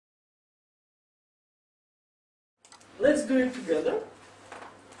let's do it together.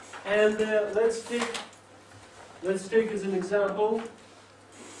 And let's take as an example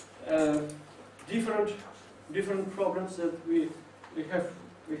different problems that we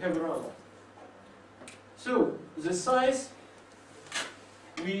have around. So the size,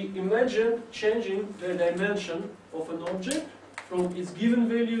 we imagine changing the dimension of an object from its given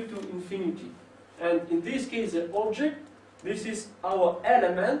value to infinity. And in this case, the object, this is our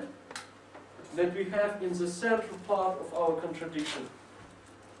element that we have in the central part of our contradiction.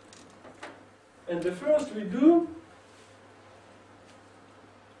 And the first we do,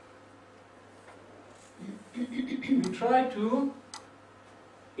 we try to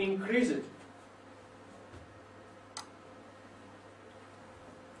increase it.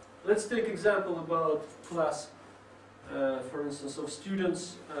 Let's take example about class, for instance, of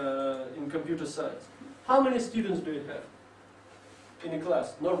students in computer science. How many students do you have in a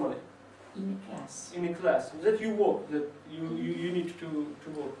class, normally? In a class. In a class, that you work, that you need to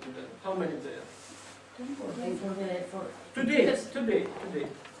work with them. How many there? Today.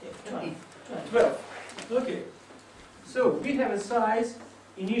 12. Okay. So we have a size,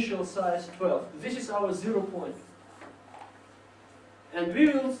 initial size 12. This is our 0 point. And we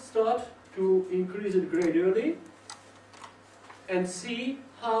will start to increase it gradually and see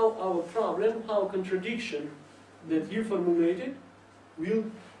how our problem, how contradiction that you formulated will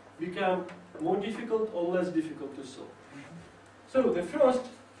become more difficult or less difficult to solve. So the first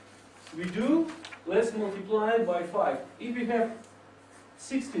we do, let's multiply by 5. If we have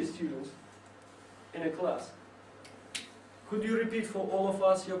 60 students in a class, could you repeat for all of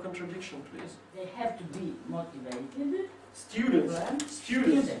us your contradiction, please? They have to be motivated. Students.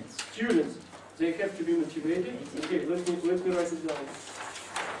 They have to be motivated. Okay, let me write it down.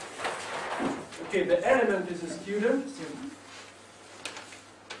 Okay, the element is a student.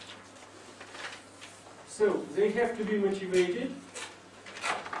 So they have to be motivated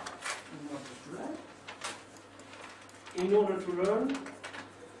in order to learn.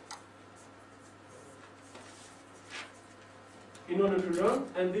 In order to learn,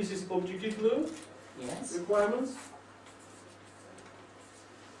 and this is objective law requirements.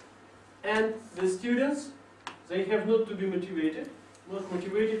 And the students, they have not to be motivated. Not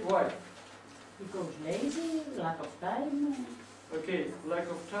motivated, why? Because lazy, lack of time. Okay, lack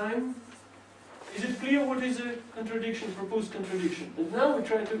of time. Is it clear what is a contradiction, proposed contradiction? And now we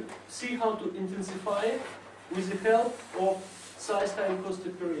try to see how to intensify it with the help of size, time, cost,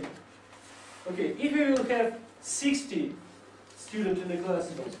 period. Okay, if we will have 60 students in the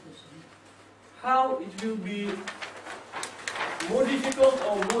class, how it will be more difficult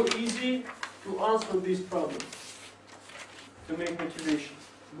or more easy to answer this problem, to make motivation?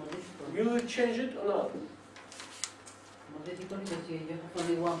 Will it change it or not? More difficult because you have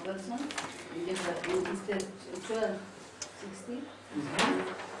only one person. You have instead 12, 60.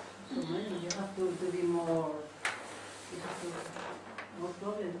 So you have to be more. You have to more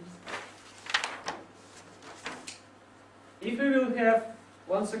problems. If we will have,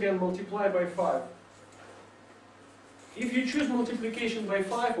 once again, multiply by 5. If you choose multiplication by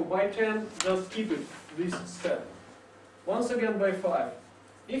 5 or by 10, just keep it, this step. Once again by 5.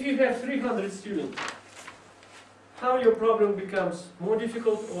 If you have 300 students, how your problem becomes more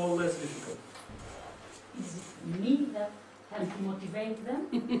difficult or less difficult? Is it me that has to motivate them?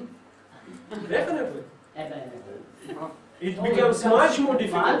 Definitely. It becomes much more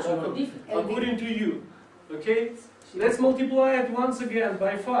difficult, according to you. Okay? Let's multiply it once again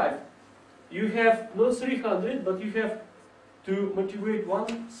by 5. You have not 300, but you have to motivate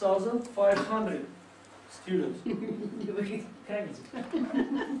 1,500 students.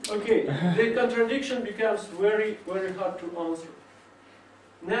 Okay, the contradiction becomes very, very hard to answer.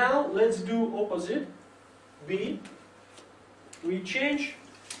 Now let's do opposite. B. We change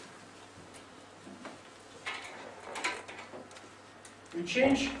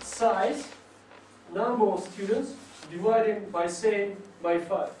size, number of students, dividing by same by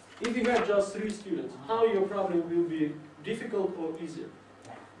 5. If you have just 3 students, how your problem will be difficult or easier?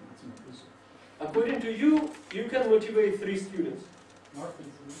 According to you, you can motivate 3 students.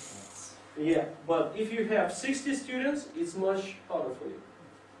 Yeah, but if you have 60 students, it's much harder for you.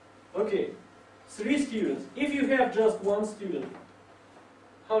 Okay, 3 students. If you have just 1 student,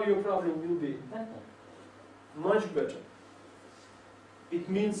 how your problem will be? Much better. It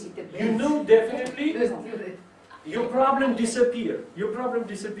means you know definitely your problem disappear. Your problem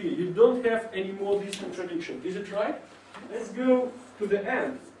disappear. You don't have any more this contradiction. Is it right? Let's go to the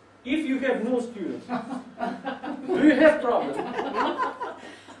end. If you have no students, do you have problem?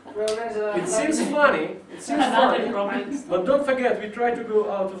 Well, It seems funny. It seems funny. But don't forget, we try to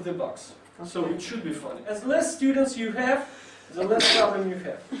go out of the box. So it should be funny. As less students you have, the less problem you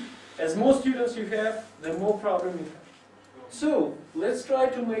have. As more students you have, the more problem you have. So let's try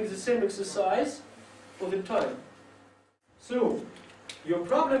to make the same exercise for the time. So your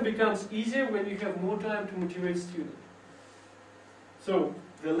problem becomes easier when you have more time to motivate students. So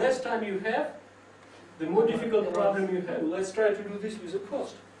the less time you have, the more difficult problem you have. Let's try to do this with a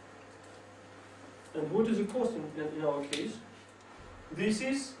cost. And what is the cost in our case? This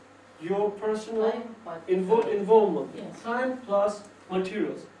is your personal involvement. Yes. Time plus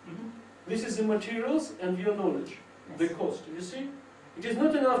materials. Mhm. This is the materials and your knowledge, the cost. You see? It is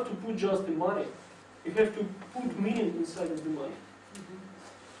not enough to put just the money. You have to put meaning inside of the money.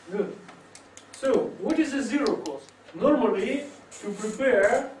 Good. So, what is the zero cost? Normally, to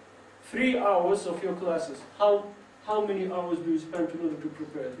prepare 3 hours of your classes, how many hours do you spend in order to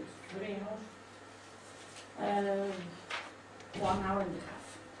prepare this? 3 hours. 1 hour and a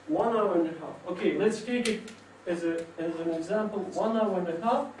half. 1 hour and a half. Okay, let's take it as an example. 1 hour and a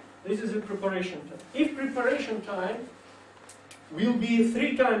half. This is a preparation time. If preparation time will be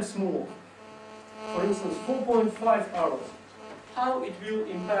 3 times more, for instance, 4.5 hours, how it will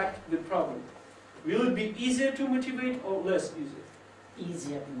impact the problem? Will it be easier to motivate or less easier?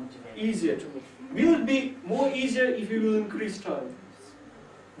 Easier to motivate. Easier to motivate. Will it be more easier if we will increase time?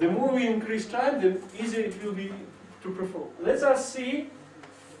 The more we increase time, the easier it will be to perform. Let us see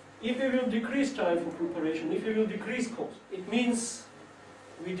if we will decrease time for preparation, if we will decrease cost. It means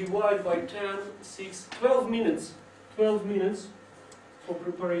we divide by 10, 6, 12 minutes. 12 minutes for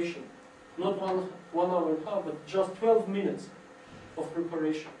preparation. Not one hour and a half, but just 12 minutes of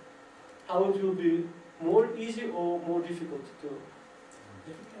preparation. How it will be more easy or more difficult to do?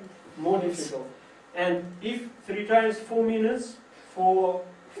 More difficult. And if 3 times 4 minutes for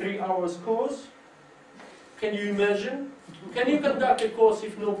 3 hours course, can you imagine? Can you conduct a course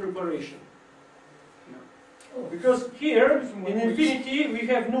if no preparation? No. Because here, in Infinity, we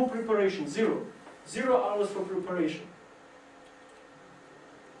have no preparation, 0. 0 hours for preparation.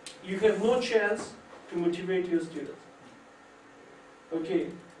 You have no chance to motivate your students. Okay,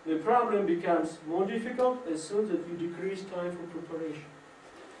 the problem becomes more difficult as soon as you decrease time for preparation.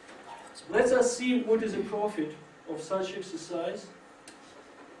 Let us see what is the profit of such exercise,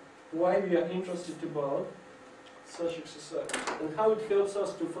 why we are interested about such exercise, and how it helps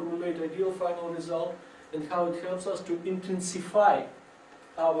us to formulate ideal final result, and how it helps us to intensify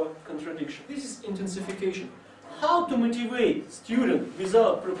our contradiction. This is intensification. How to motivate student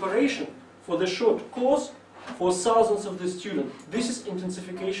without preparation for the short course for thousands of the students. This is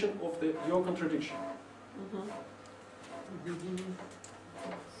intensification of your contradiction.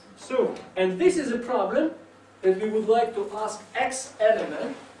 So, and this is a problem that we would like to ask X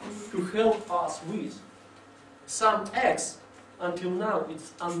element to help us with. Some X, until now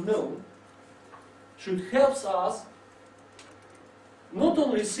it's unknown, should help us not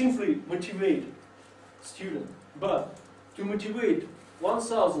only simply motivate students, but to motivate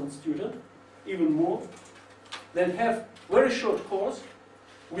 1,000 students, even more, that have very short course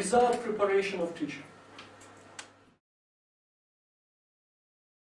without preparation of teacher.